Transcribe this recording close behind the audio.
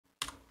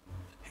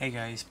Hey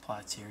guys,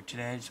 Platts here.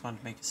 Today I just want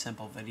to make a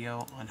simple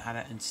video on how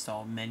to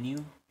install Menyoo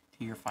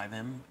to your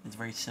FiveM. It's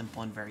very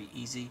simple and very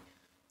easy.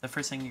 The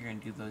first thing you're going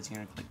to do though is you're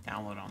going to click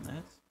download on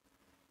this,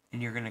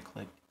 and you're going to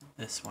click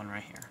this one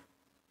right here.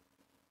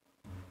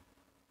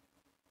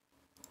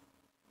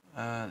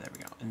 There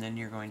we go. And then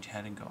you're going to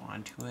head and go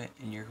onto it,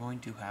 and you're going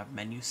to have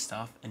Menyoo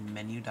stuff and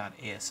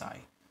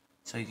Menyoo.asi.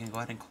 So you can go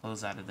ahead and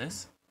close out of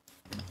this,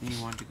 and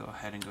you want to go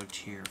ahead and go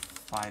to your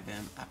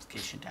FiveM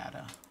application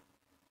data.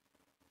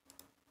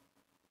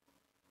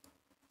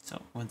 So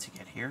once you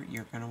get here,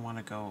 you're going to want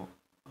to go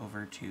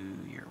over to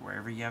your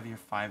wherever you have your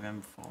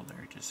FiveM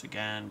folder. Just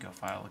again, go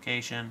file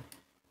location,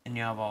 and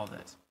you have all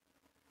this.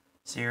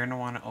 So you're going to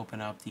want to open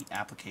up the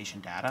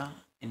application data,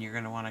 and you're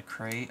going to want to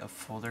create a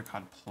folder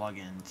called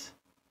plugins.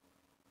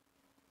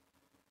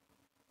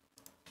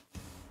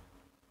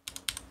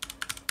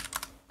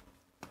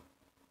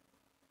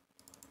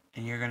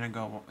 And you're going to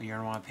want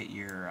to put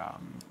your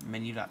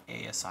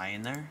Menyoo.asi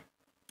in there,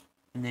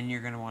 and then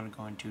you're going to want to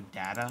go into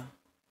data,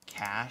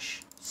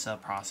 cache,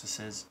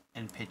 sub-processes,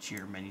 and pitch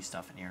your Menyoo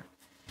stuff in here.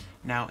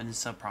 Now in the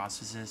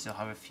sub-processes, you'll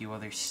have a few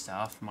other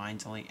stuff.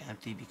 Mine's only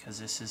empty because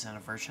this isn't a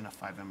version of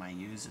FiveM I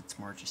use. It's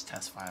more just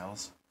test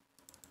files.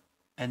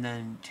 And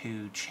then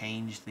to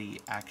change the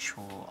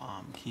actual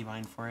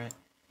keybind for it,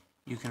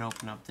 you can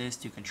open up this,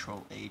 do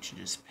Control-H, and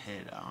just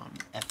hit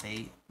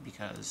F8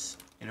 because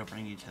it'll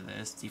bring you to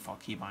this. Default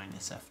keybind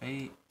is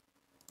F8.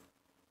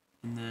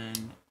 And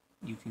then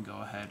you can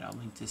go ahead, I'll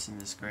link this in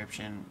the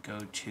description, go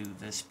to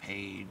this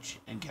page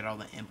and get all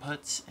the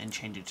inputs and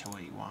change it to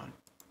what you want.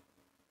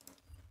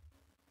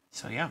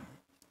 So yeah,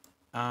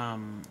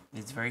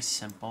 it's very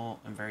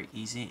simple and very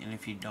easy, and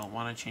if you don't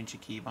want to change the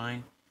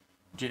keybind,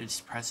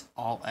 just press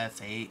Alt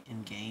F8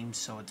 in game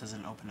so it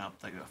doesn't open up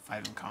like a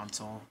FiveM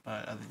console.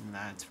 But other than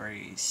that, it's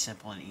very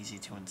simple and easy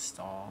to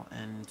install,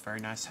 and it's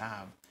very nice to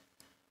have.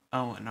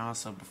 Oh, and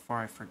also, before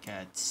I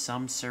forget,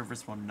 some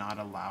servers will not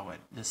allow it.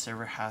 The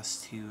server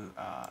has to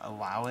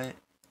allow it.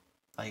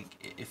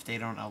 Like, if they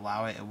don't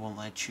allow it, it won't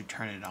let you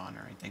turn it on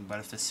or anything. But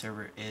if the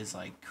server is,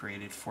 like,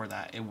 created for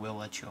that, it will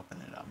let you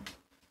open it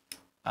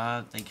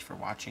up. Thank you for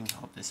watching.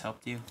 Hope this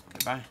helped you.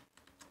 Goodbye.